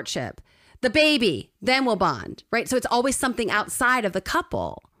our courtship. The baby, then we'll bond, right? So it's always something outside of the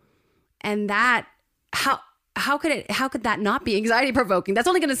couple. And that, how could that not be anxiety provoking? That's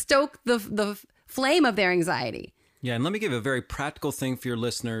only going to stoke the flame of their anxiety. Yeah, and let me give a very practical thing for your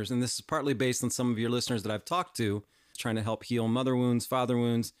listeners, and this is partly based on some of your listeners that I've talked to, trying to help heal mother wounds, father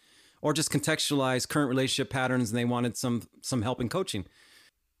wounds, or just contextualize current relationship patterns, and they wanted some help in coaching.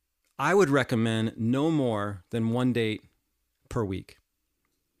 I would recommend no more than 1 date per week.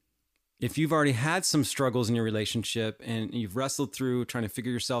 If you've already had some struggles in your relationship and you've wrestled through trying to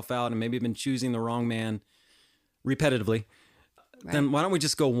figure yourself out and maybe been choosing the wrong man repetitively, then why don't we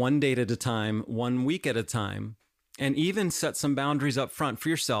just go 1 date at a time, 1 week at a time, and even set some boundaries up front for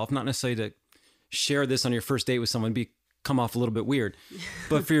yourself, not necessarily to share this on your first date with someone, come off a little bit weird,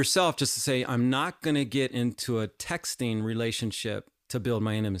 but for yourself, just to say, I'm not going to get into a texting relationship to build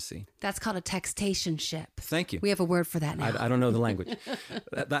my intimacy. That's called a textationship. Thank you. We have a word for that now. I don't know the language.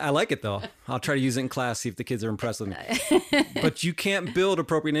 I like it though. I'll try to use it in class, see if the kids are impressed with me. But you can't build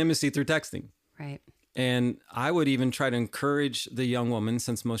appropriate intimacy through texting. Right. And I would even try to encourage the young woman,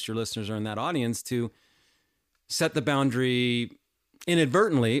 since most of your listeners are in that audience, to set the boundary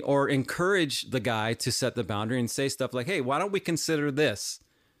inadvertently or encourage the guy to set the boundary and say stuff like, hey, why don't we consider this?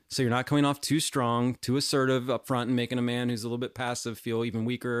 So you're not coming off too strong, too assertive up front and making a man who's a little bit passive feel even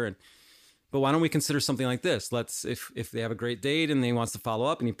weaker. But why don't we consider something like this? If they have a great date and he wants to follow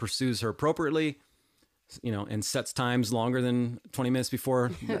up and he pursues her appropriately, and sets times longer than 20 minutes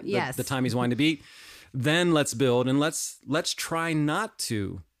before the time he's wanting to beat, then let's build and let's try not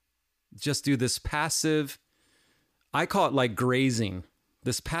to just do this passive, I call it like grazing,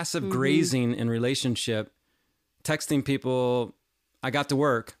 this passive grazing in relationship, texting people, I got to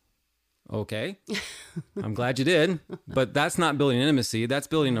work. Okay, I'm glad you did, but that's not building intimacy. That's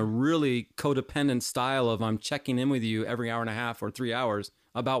building a really codependent style of I'm checking in with you every hour and a half or 3 hours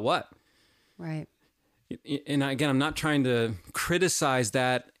about what? Right. And again, I'm not trying to criticize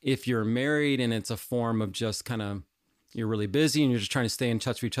that if you're married and it's a form of just kind of, you're really busy and you're just trying to stay in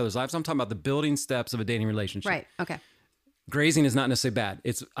touch with each other's lives. I'm talking about the building steps of a dating relationship. Right. Okay. Grazing is not necessarily bad.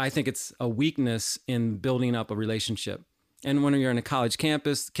 I think it's a weakness in building up a relationship. And when you're in a college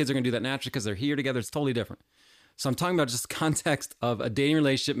campus, kids are going to do that naturally because they're here together. It's totally different. So I'm talking about just the context of a dating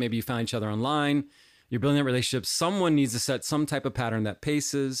relationship. Maybe you found each other online. You're building that relationship. Someone needs to set some type of pattern that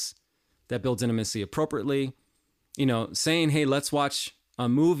paces, that builds intimacy appropriately. Saying, hey, let's watch a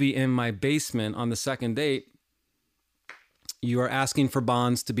movie in my basement on the second date. You are asking for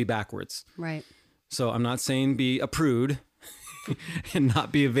bonds to be backwards. Right. So I'm not saying be a prude and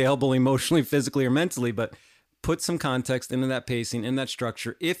not be available emotionally, physically, or mentally, but put some context into that pacing, in that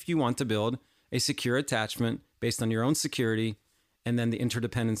structure, if you want to build a secure attachment based on your own security and then the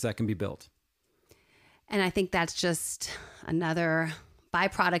interdependence that can be built. And I think that's just another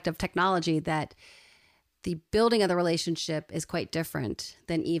byproduct of technology, that the building of the relationship is quite different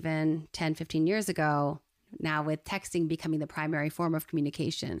than even 10, 15 years ago, now with texting becoming the primary form of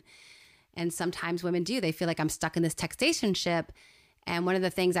communication. And sometimes women do. They feel like I'm stuck in this textationship. And one of the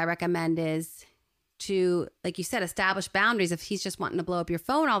things I recommend is to, like you said, establish boundaries. If he's just wanting to blow up your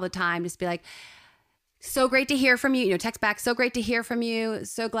phone all the time, just be like, so great to hear from you. Text back, so great to hear from you.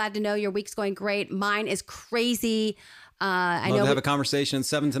 So glad to know your week's going great. Mine is crazy. I know. Have a conversation at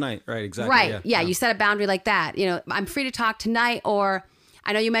 7 tonight. Right, exactly. Right. Yeah. You set a boundary like that. I'm free to talk tonight, or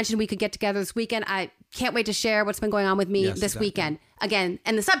I know you mentioned we could get together this weekend. I can't wait to share what's been going on with me this weekend. Again,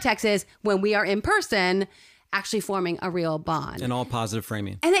 and the subtext is when we are in person, actually forming a real bond. And all positive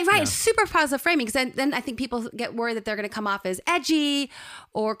framing. And super positive framing, because then I think people get worried that they're going to come off as edgy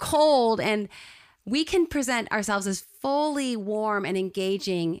or cold. And we can present ourselves as fully warm and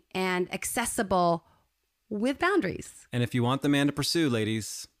engaging and accessible with boundaries. And if you want the man to pursue,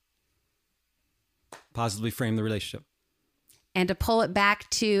 ladies, positively frame the relationship. And to pull it back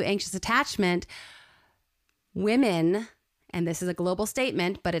to anxious attachment, women, and this is a global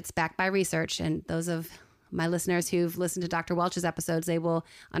statement, but it's backed by research, and those of my listeners who've listened to Dr. Welch's episodes, they will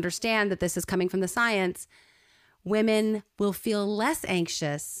understand that this is coming from the science. Women will feel less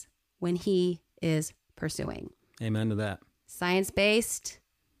anxious when he is pursuing. Amen to that. Science-based,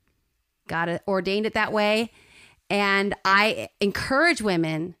 ordained it that way. And I encourage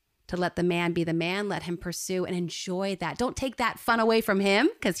women to let the man be the man, let him pursue and enjoy that. Don't take that fun away from him,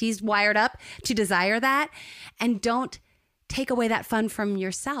 because he's wired up to desire that. And don't take away that fun from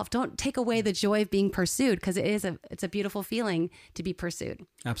yourself. Don't take away the joy of being pursued, because it's a beautiful feeling to be pursued.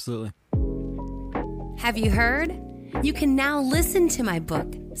 Absolutely. Have you heard? You can now listen to my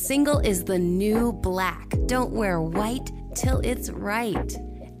book, Single is the New Black. Don't wear white till it's right.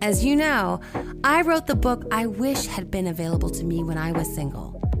 As you know, I wrote the book I wish had been available to me when I was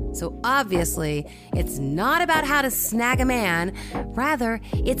single. So obviously, it's not about how to snag a man. Rather,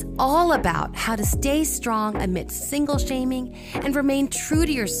 it's all about how to stay strong amidst single shaming and remain true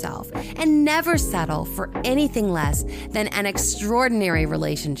to yourself and never settle for anything less than an extraordinary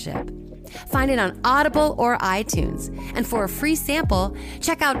relationship. Find it on Audible or iTunes. And for a free sample,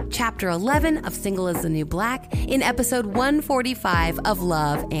 check out Chapter 11 of Single is the New Black in episode 145 of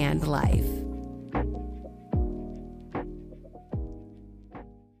Love and Life.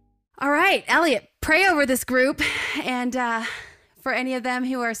 All right, Elliot, pray over this group. And for any of them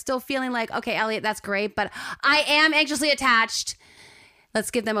who are still feeling like, okay, Elliot, that's great, but I am anxiously attached,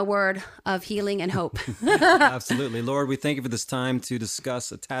 let's give them a word of healing and hope. Absolutely. Lord, we thank you for this time to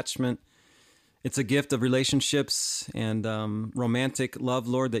discuss attachment. It's a gift of relationships and romantic love,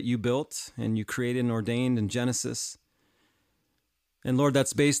 Lord, that you built and you created and ordained in Genesis. And Lord,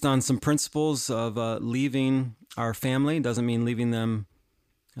 that's based on some principles of leaving our family. It doesn't mean leaving them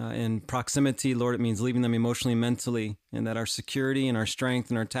in proximity, Lord. It means leaving them emotionally, mentally, and that our security and our strength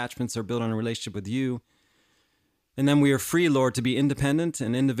and our attachments are built on a relationship with you. And then we are free, Lord, to be independent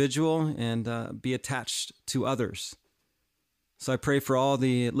and individual and be attached to others. So I pray for all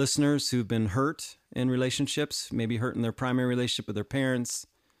the listeners who've been hurt in relationships, maybe hurt in their primary relationship with their parents,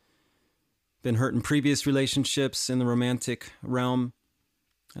 been hurt in previous relationships in the romantic realm.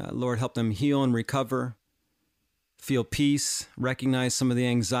 Lord, help them heal and recover, feel peace, recognize some of the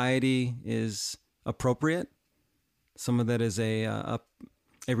anxiety is appropriate. Some of that is a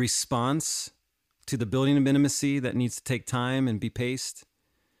response to the building of intimacy that needs to take time and be paced.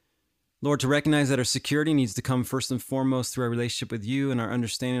 Lord, to recognize that our security needs to come first and foremost through our relationship with you and our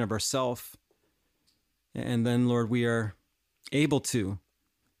understanding of ourselves. And then, Lord, we are able to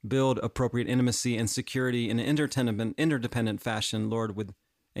build appropriate intimacy and security in an interdependent fashion, Lord, with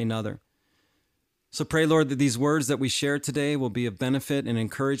another. So pray, Lord, that these words that we share today will be of benefit and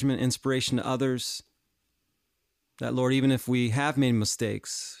encouragement, inspiration to others. That, Lord, even if we have made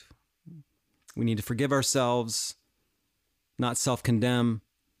mistakes, we need to forgive ourselves, not self-condemn,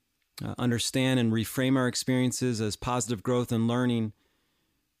 understand and reframe our experiences as positive growth and learning,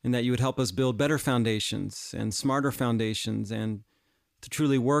 and that you would help us build better foundations and smarter foundations and to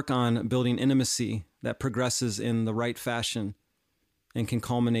truly work on building intimacy that progresses in the right fashion and can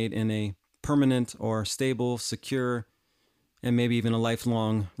culminate in a permanent or stable, secure, and maybe even a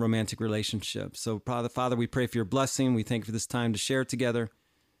lifelong romantic relationship. So, Father, we pray for your blessing. We thank you for this time to share together.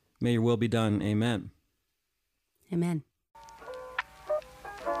 May your will be done. Amen. Amen.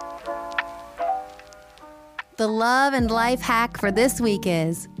 The love and life hack for this week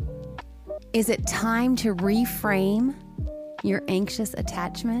is it time to reframe your anxious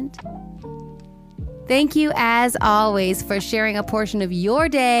attachment? Thank you, as always, for sharing a portion of your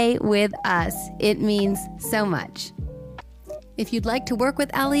day with us. It means so much. If you'd like to work with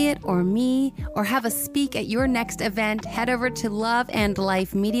Elliot or me or have us speak at your next event, head over to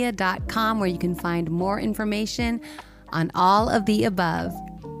loveandlifemedia.com where you can find more information on all of the above.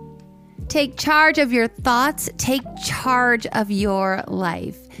 Take charge of your thoughts. Take charge of your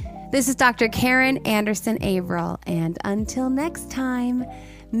life. This is Dr. Karen Anderson Averill, and until next time,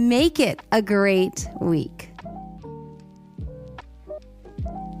 make it a great week.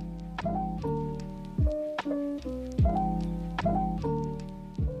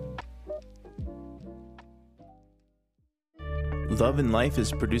 Love and Life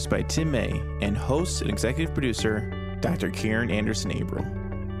is produced by Tim May and host and executive producer, Dr. Karen Anderson Averill.